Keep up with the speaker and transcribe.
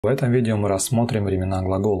В этом видео мы рассмотрим времена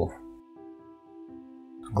глаголов.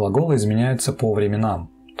 Глаголы изменяются по временам,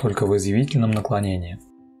 только в изъявительном наклонении.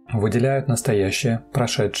 Выделяют настоящее,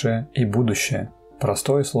 прошедшее и будущее,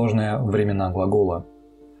 простое и сложное времена глагола.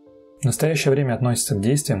 Настоящее время относится к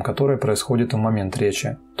действиям, которые происходят в момент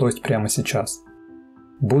речи, то есть прямо сейчас.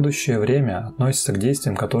 Будущее время относится к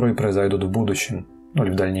действиям, которые произойдут в будущем, или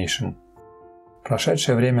в дальнейшем.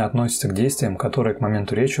 Прошедшее время относится к действиям, которые к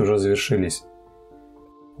моменту речи уже завершились.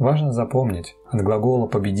 Важно запомнить, от глагола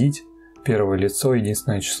 «победить» первое лицо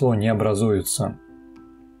единственное число не образуется.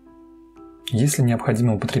 Если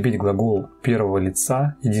необходимо употребить глагол первого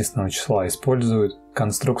лица единственного числа, используют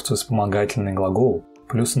конструкцию вспомогательный глагол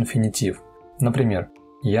плюс инфинитив. Например,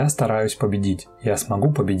 «Я стараюсь победить», «Я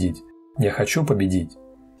смогу победить», «Я хочу победить»,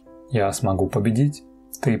 «Я смогу победить»,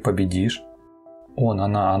 «Ты победишь», «Он,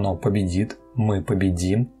 она, оно победит», «Мы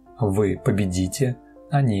победим», «Вы победите»,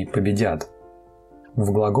 «Они победят».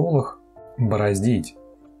 В глаголах бороздить,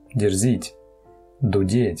 дерзить,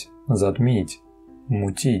 дудеть, затмить,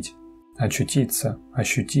 мутить, очутиться,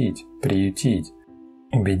 ощутить, приютить,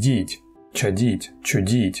 убедить, чадить,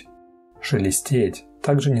 чудить, шелестеть.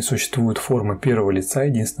 Также не существует формы первого лица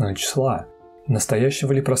единственного числа,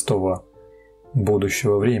 настоящего или простого,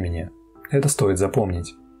 будущего времени. Это стоит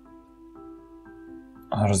запомнить.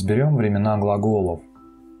 Разберем времена глаголов.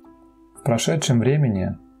 В прошедшем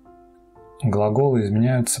времени глаголы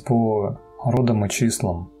изменяются по родам и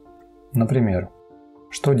числам. Например,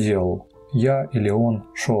 что делал? Я или он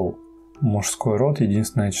шел. Мужской род –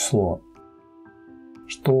 единственное число.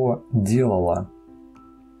 Что делала?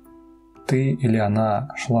 Ты или она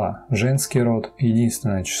шла. Женский род –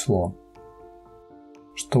 единственное число.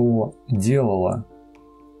 Что делала?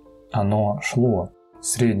 Оно шло.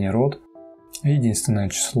 Средний род – единственное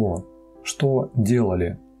число. Что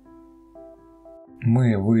делали?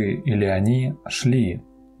 Мы, вы или они шли.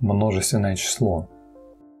 Множественное число.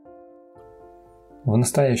 В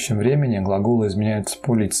настоящем времени глаголы изменяются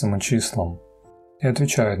по лицам и числам и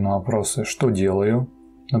отвечают на вопросы «что делаю?»,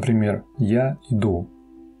 например, «я иду»,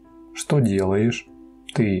 «что делаешь?»,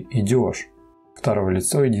 «ты идешь», второе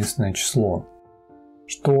лицо единственное число,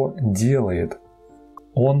 «что делает?»,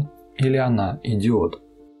 «он или она идет»,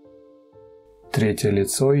 третье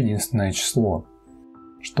лицо единственное число,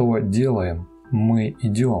 «что делаем?», «мы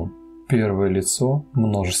идем», первое лицо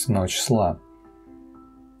множественного числа.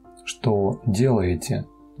 Что делаете?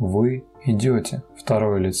 Вы идете.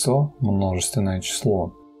 Второе лицо множественное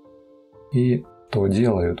число. И что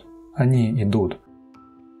делают? Они идут.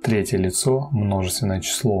 Третье лицо множественное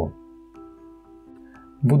число.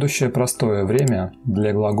 Будущее простое время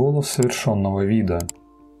для глаголов совершенного вида.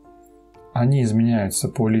 Они изменяются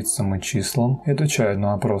по лицам и числам и отвечают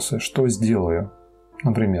на вопросы «что сделаю?».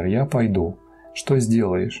 Например, «я пойду». Что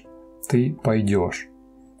сделаешь? Ты пойдешь.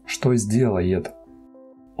 Что сделает?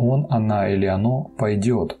 Он, она или оно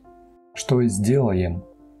пойдет. Что сделаем?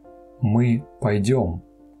 Мы пойдем.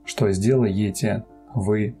 Что сделаете?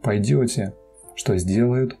 Вы пойдете. Что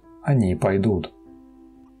сделают? Они пойдут.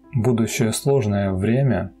 Будущее сложное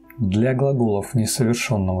время для глаголов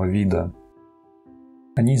несовершенного вида.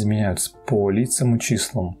 Они изменяются по лицам и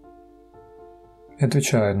числам.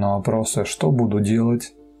 Отвечают на вопросы «что буду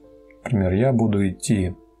делать?». Например, «я буду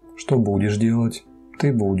идти». Что будешь делать?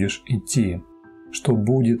 Ты будешь идти. Что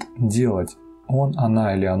будет делать? Он,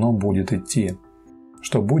 она или оно будет идти.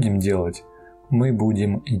 Что будем делать? Мы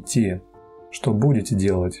будем идти. Что будете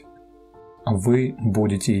делать? Вы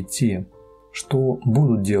будете идти. Что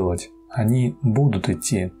будут делать? Они будут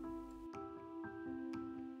идти.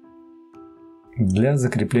 Для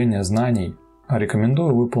закрепления знаний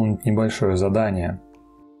рекомендую выполнить небольшое задание.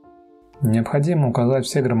 Необходимо указать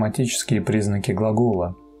все грамматические признаки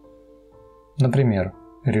глагола. Например,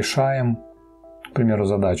 решаем, к примеру,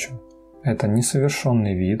 задачу. Это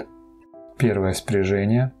несовершенный вид, первое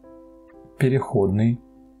спряжение, переходный,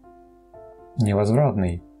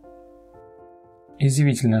 невозвратный.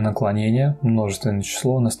 Изъявительное наклонение, множественное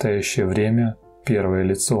число, настоящее время, первое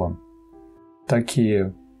лицо.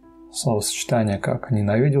 Такие словосочетания, как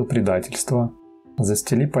 «ненавидел предательство»,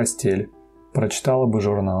 «застели постель», «прочитала бы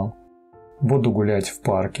журнал», «буду гулять в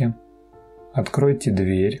парке», «откройте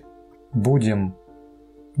дверь», «будем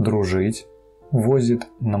дружить», «возит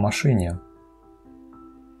на машине».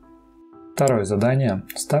 Второе задание.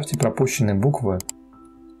 Ставьте пропущенные буквы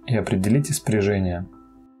и определите спряжение.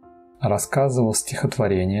 Рассказывал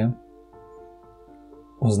стихотворение,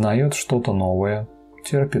 узнает что-то новое,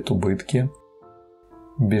 терпит убытки,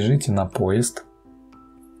 бежите на поезд,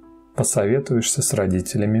 посоветуешься с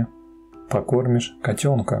родителями, покормишь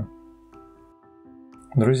котенка.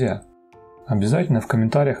 Друзья, обязательно в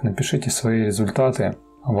комментариях напишите свои результаты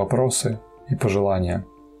вопросы и пожелания.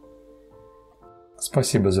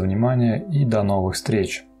 Спасибо за внимание и до новых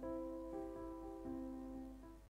встреч!